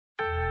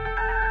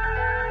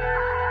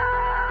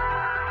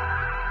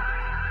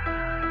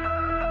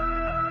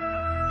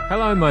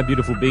Hello, my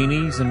beautiful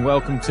beanies, and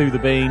welcome to The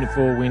Bean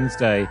for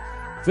Wednesday.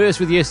 First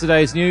with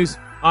yesterday's news,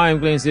 I am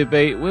Glenn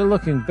ZB. We're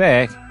looking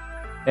back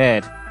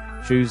at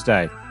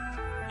Tuesday.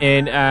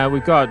 And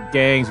we've got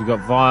gangs, we've got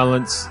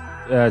violence.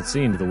 It's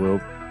the end of the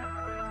world.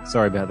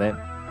 Sorry about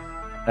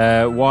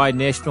that. Why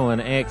National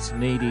and ACT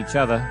need each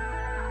other.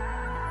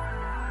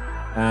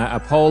 A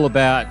poll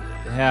about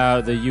how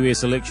the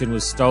US election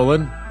was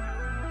stolen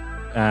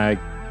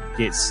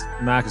gets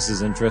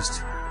Marcus's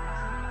interest.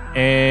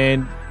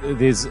 And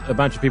there's a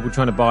bunch of people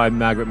trying to buy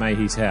Margaret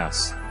Mayhew's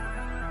house.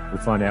 We'll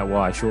find out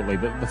why shortly.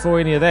 But before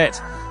any of that,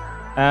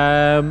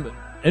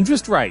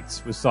 interest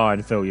rates were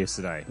signed, Phil,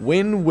 yesterday.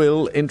 When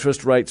will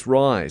interest rates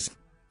rise?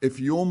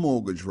 If your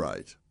mortgage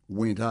rate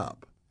went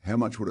up, how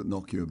much would it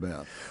knock you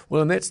about?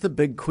 Well, and that's the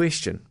big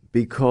question,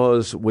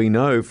 because we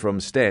know from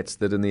stats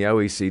that in the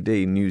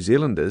OECD, New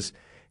Zealanders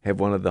have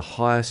one of the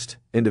highest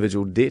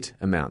individual debt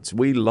amounts.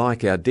 We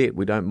like our debt.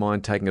 We don't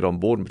mind taking it on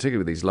board, and particularly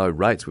with these low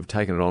rates, we've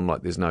taken it on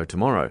like there's no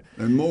tomorrow.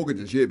 And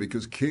mortgages, yeah,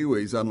 because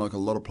Kiwis, unlike a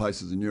lot of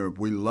places in Europe,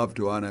 we love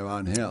to own our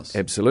own house.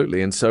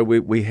 Absolutely. And so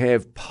we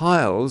have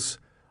piles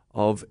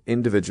of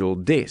individual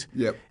debt.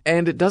 Yep.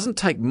 And it doesn't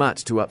take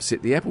much to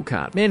upset the apple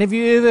cart. Man, have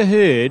you ever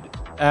heard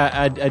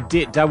a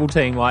debt double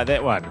team like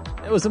that one?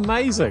 It was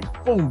amazing.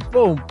 Boom,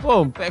 boom,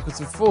 boom, backwards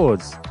and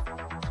forwards.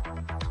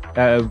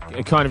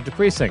 Kind of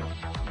depressing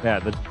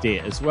about the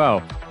debt as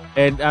well.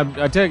 And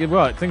I tell you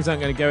what, things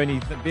aren't going to go any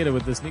better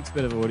with this next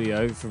bit of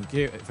audio from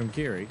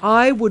Kerry.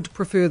 I would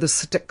prefer the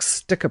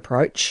stick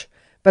approach,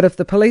 but if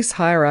the police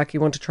hierarchy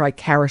want to try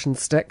carrot and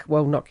stick,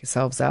 well, knock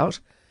yourselves out.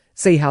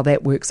 See how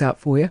that works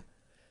out for you.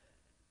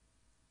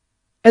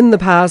 In the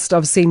past,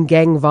 I've seen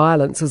gang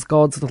violence as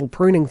God's little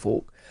pruning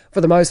fork.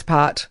 For the most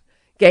part,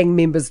 gang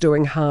members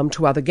doing harm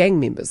to other gang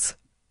members.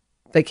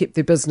 They kept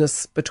their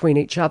business between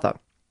each other.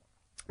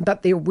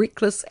 But their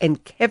reckless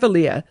and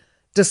cavalier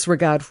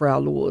disregard for our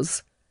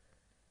laws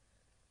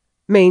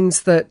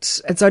means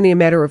that it's only a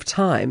matter of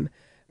time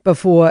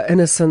before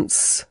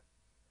innocents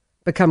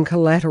become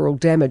collateral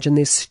damage in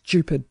their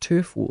stupid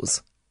turf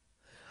wars.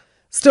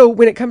 Still,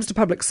 when it comes to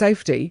public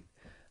safety,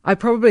 I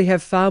probably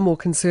have far more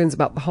concerns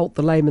about the halt,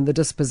 the lame and the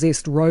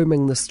dispossessed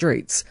roaming the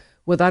streets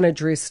with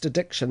unaddressed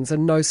addictions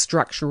and no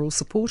structural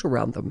support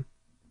around them.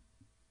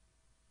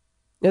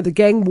 Now, the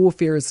gang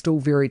warfare is still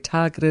very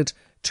targeted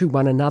to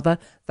one another.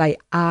 They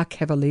are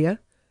cavalier.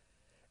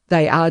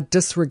 They are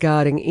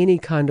disregarding any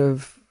kind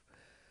of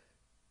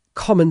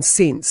common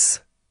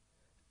sense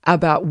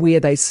about where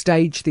they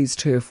stage these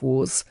turf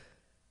wars.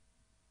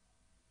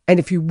 And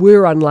if you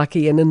were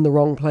unlucky and in the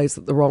wrong place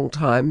at the wrong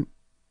time,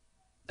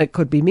 it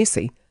could be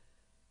messy.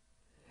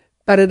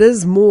 But it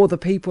is more the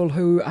people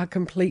who are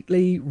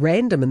completely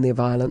random in their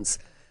violence,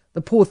 the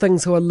poor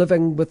things who are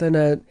living within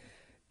a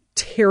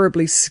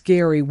terribly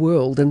scary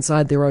world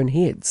inside their own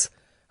heads,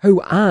 who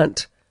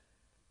aren't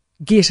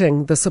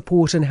getting the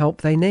support and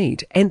help they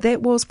need. And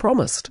that was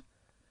promised.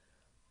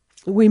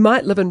 We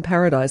might live in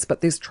paradise,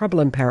 but there's trouble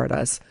in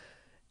paradise.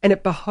 And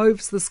it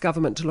behoves this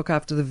government to look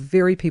after the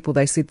very people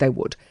they said they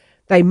would.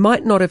 They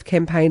might not have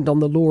campaigned on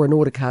the law and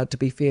order card, to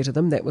be fair to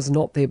them. That was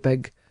not their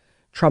big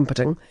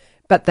trumpeting.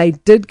 But they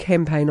did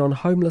campaign on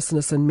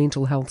homelessness and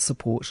mental health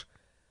support.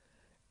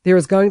 There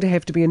is going to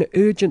have to be an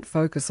urgent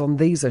focus on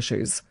these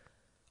issues,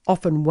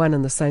 often one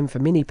and the same for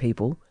many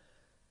people,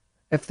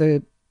 if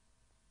the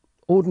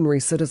ordinary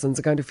citizens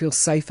are going to feel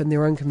safe in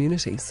their own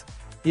communities.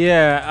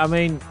 Yeah, I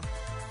mean,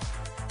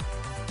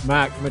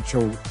 Mark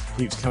Mitchell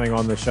keeps coming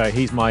on the show.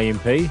 He's my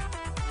MP.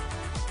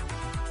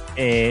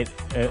 And,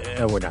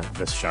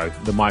 this show,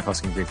 the Mike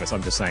Hosking Breakfast.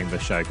 I'm just saying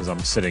this show because I'm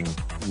sitting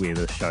where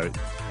the show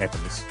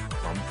happens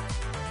from.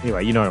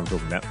 Anyway, you know what I'm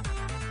talking about.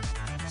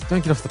 Just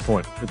don't get off the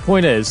point. The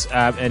point is,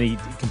 and he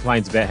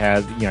complains about how,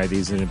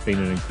 there's been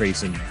an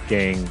increase in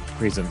gang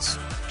presence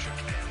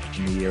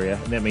in the area.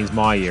 And that means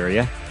my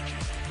area.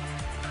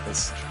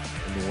 That's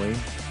annoying.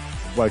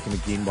 Woken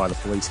again by the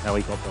police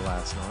helicopter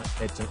last night.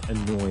 That's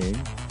annoying.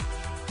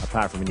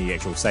 Apart from any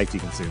actual safety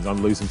concerns,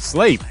 I'm losing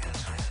sleep.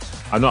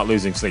 I'm not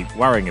losing sleep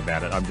worrying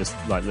about it. I'm just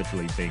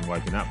literally being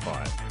woken up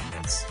by it.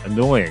 It's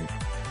annoying.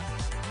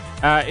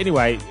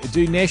 Anyway,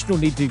 do National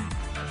need to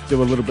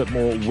do a little bit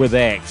more with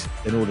ACT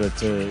in order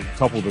to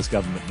topple this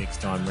government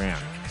next time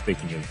round?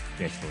 Speaking of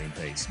National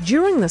MPs.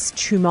 During this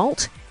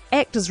tumult,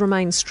 ACT has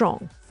remained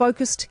strong,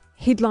 focused,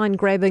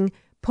 headline-grabbing,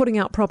 putting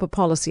out proper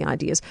policy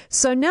ideas.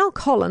 So now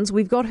Collins,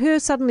 we've got her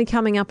suddenly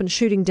coming up and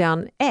shooting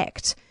down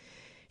ACT.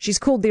 She's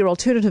called their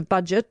alternative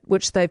budget,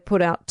 which they've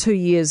put out 2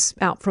 years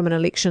out from an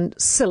election,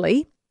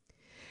 silly.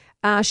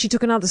 She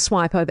took another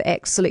swipe over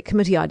ACT's select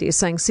committee ideas,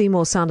 saying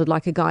Seymour sounded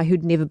like a guy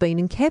who'd never been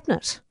in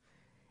cabinet.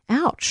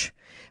 Ouch.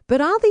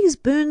 But are these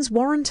burns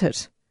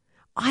warranted?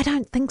 I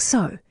don't think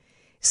so.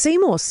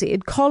 Seymour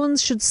said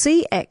Collins should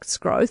see ACT's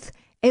growth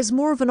as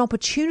more of an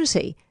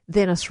opportunity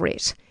than a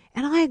threat.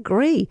 And I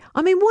agree.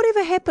 I mean,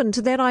 whatever happened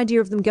to that idea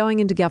of them going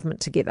into government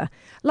together?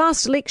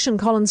 Last election,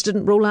 Collins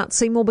didn't rule out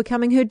Seymour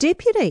becoming her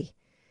deputy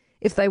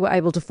if they were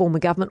able to form a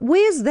government.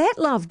 Where's that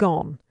love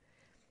gone?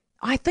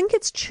 I think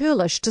it's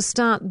churlish to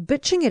start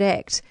bitching at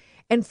ACT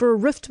and for a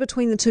rift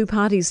between the two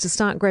parties to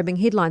start grabbing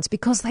headlines,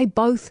 because they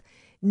both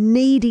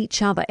need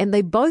each other and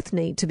they both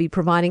need to be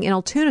providing an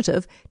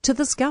alternative to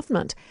this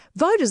government.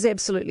 Voters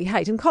absolutely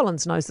hate, and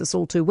Collins knows this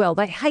all too well,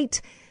 they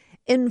hate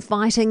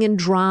infighting and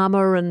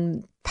drama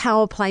and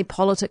power play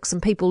politics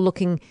and people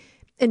looking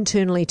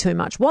internally too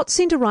much. What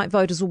centre-right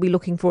voters will be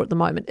looking for at the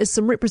moment is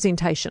some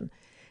representation,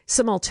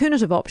 some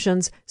alternative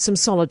options, some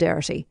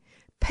solidarity.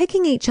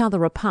 Picking each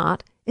other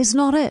apart is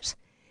not it.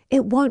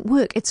 It won't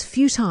work. It's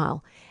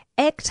futile.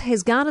 ACT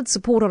has garnered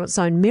support on its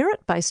own merit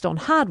based on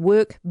hard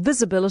work,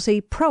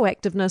 visibility,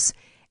 proactiveness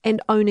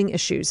and owning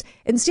issues.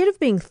 Instead of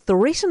being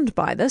threatened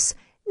by this,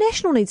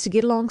 National needs to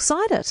get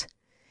alongside it.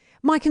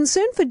 My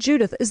concern for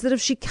Judith is that if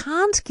she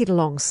can't get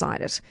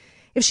alongside it,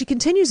 if she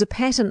continues a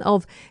pattern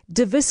of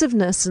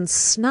divisiveness and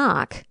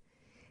snark,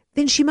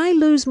 then she may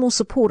lose more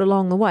support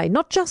along the way,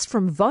 not just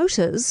from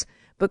voters,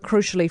 but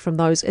crucially from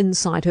those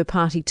inside her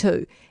party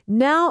too.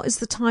 Now is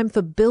the time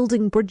for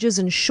building bridges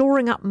and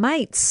shoring up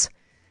mates,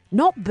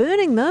 not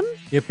burning them.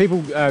 Yeah,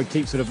 people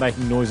keep sort of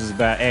making noises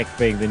about ACT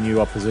being the new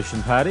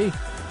opposition party,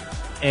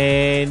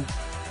 and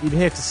you'd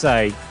have to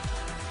say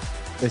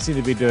they seem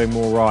to be doing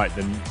more right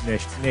than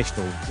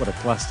National. What a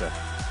cluster.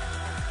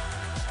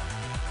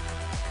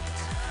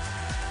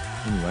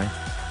 Anyway,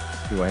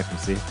 see what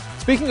happens there.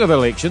 Speaking of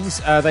elections,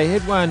 they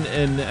had one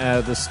in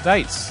the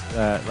States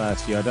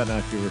last year. I don't know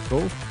if you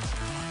recall.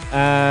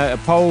 A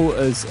poll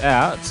is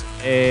out,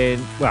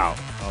 and, well,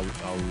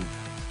 I'll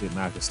let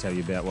Marcus tell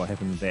you about what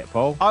happened with that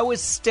poll. I was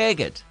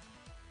staggered.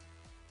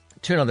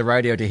 Turn on the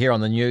radio to hear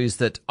on the news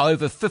that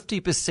over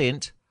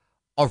 50%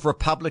 of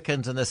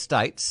Republicans in the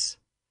States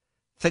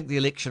think the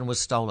election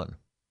was stolen.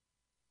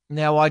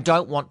 Now, I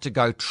don't want to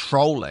go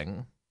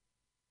trolling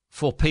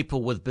for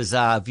people with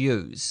bizarre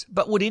views,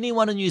 but would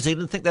anyone in New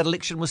Zealand think that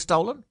election was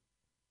stolen?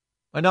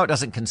 I know it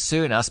doesn't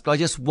concern us, but I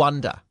just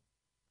wonder.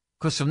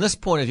 Because from this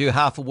point of view,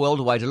 half a world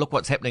away, to look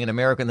what's happening in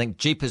America and think,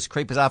 jeepers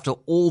creepers, after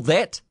all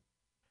that,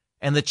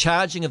 and the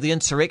charging of the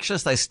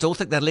insurrectionists, they still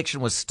think that election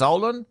was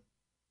stolen?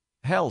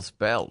 Hell's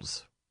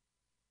bells.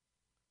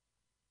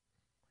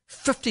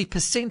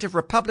 50% of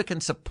Republican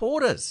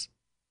supporters.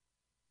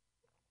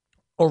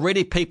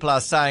 Already people are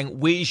saying,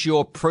 where's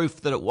your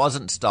proof that it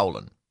wasn't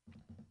stolen?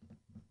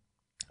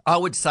 I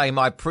would say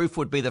my proof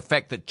would be the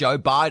fact that Joe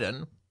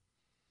Biden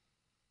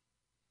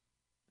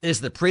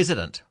is the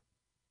president.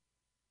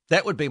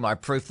 That would be my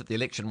proof that the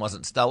election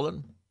wasn't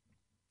stolen,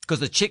 because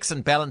the checks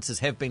and balances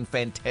have been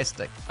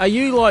fantastic. Are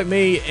you like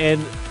me,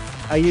 and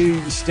are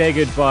you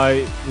staggered by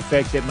the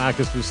fact that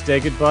Marcus was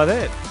staggered by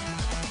that?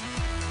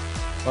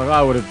 Like,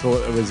 I would have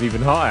thought it was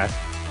even higher.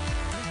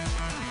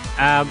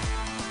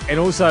 And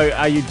also,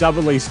 are you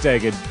doubly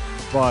staggered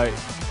by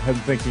him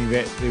thinking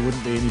that there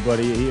wouldn't be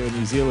anybody here in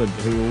New Zealand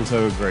who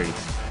also agreed?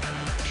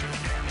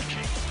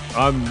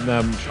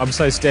 I'm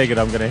so staggered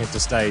I'm going to have to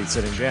stay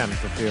sitting down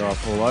for fear I'll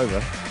fall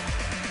over.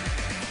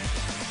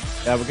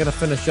 We're going to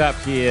finish up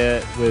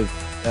here with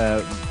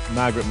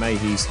Margaret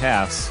Mayhew's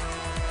house.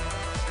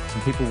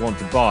 Some people want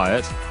to buy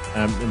it.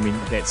 I mean,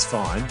 that's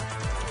fine.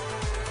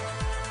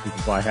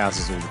 People buy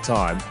houses all the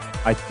time.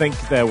 I think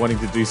they're wanting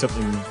to do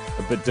something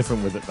a bit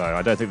different with it, though.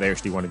 I don't think they're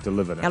actually wanting to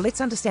live in it. Now,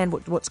 let's understand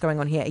what's going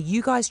on here. Are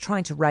you guys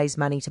trying to raise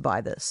money to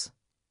buy this?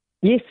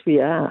 Yes, we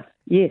are.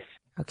 Yes.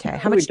 Okay.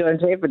 How much? We don't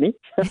have any.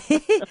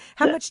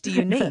 How much do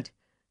you need?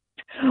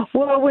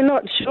 Well, we're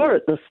not sure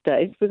at this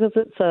stage, because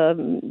it's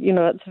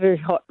it's a very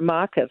hot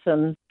market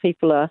and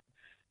people are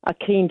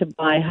keen to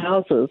buy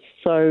houses.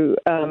 So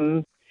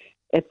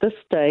at this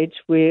stage,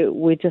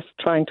 we're just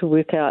trying to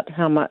work out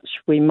how much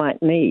we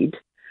might need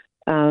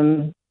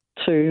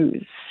to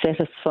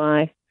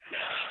satisfy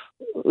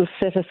the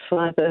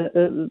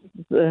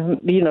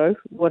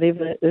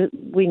whatever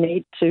we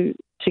need to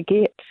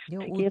get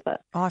together.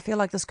 I feel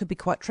like this could be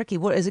quite tricky.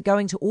 What is it,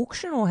 going to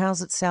auction, or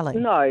how's it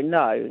selling? No,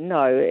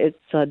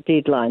 it's a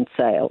deadline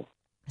sale.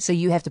 So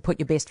you have to put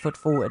your best foot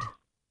forward.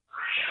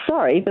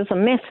 Sorry, there's a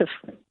massive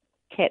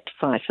cat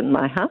fight in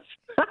my house.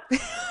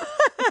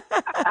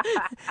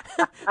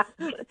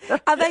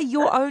 Are they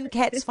your own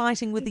cats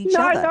fighting with each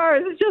other? No,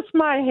 it's just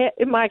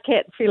my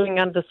cat feeling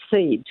under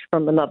siege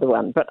from another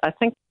one. But I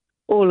think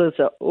all is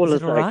all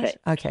right? okay.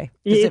 Okay.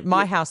 Because Yes, at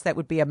my house, that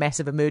would be a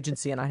massive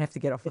emergency, and I'd have to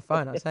get off the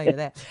phone. I'll tell you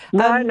that.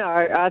 No,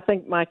 I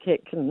think my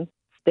cat can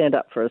stand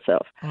up for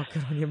herself. Oh,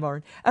 good on you,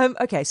 Maureen.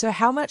 Okay, so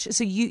how much?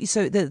 So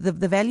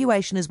the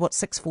valuation is what,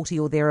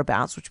 $640 or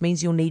thereabouts, which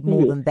means you'll need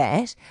more than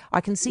that.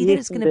 I can see that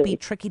it's going to be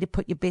tricky to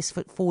put your best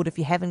foot forward if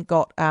you haven't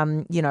got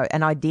an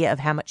idea of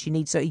how much you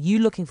need. So are you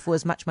looking for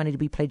as much money to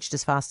be pledged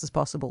as fast as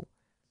possible?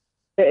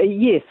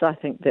 Yes, I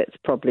think that's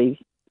probably.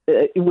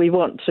 We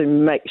want to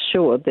make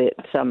sure that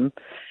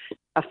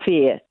a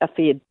fair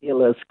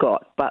deal is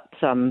got, but.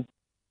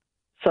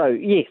 So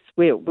yes,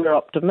 we're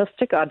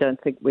optimistic. I don't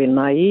think we're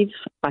naive.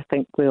 I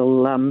think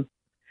we'll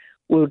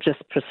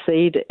just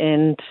proceed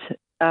and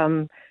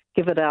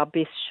give it our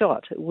best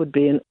shot. It would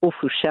be an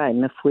awful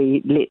shame if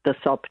we let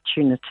this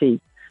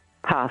opportunity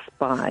pass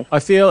by.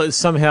 I feel it's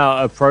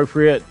somehow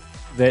appropriate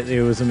that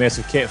there was a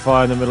massive cat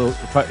fight in the middle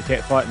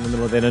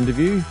of that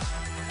interview.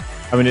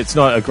 I mean, it's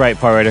not a great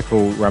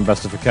poetical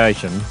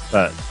rumbustification,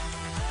 but,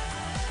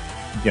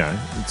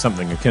 it's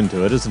something akin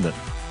to it, isn't it?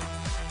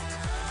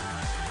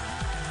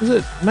 Is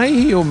it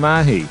Mahi or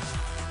Mahi?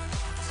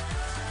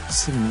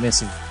 Some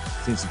massive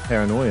sense of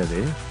paranoia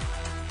there.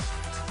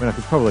 I mean, I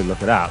could probably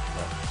look it up,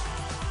 but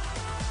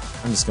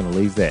I'm just going to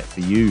leave that for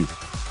you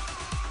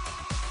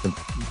to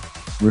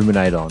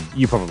ruminate on.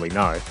 You probably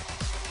know.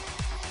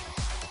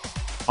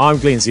 I'm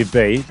Glenn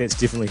ZB. That's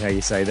definitely how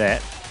you say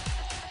that.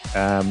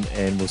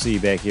 And we'll see you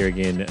back here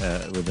again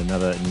with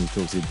another News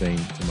Talk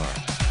ZB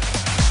tomorrow.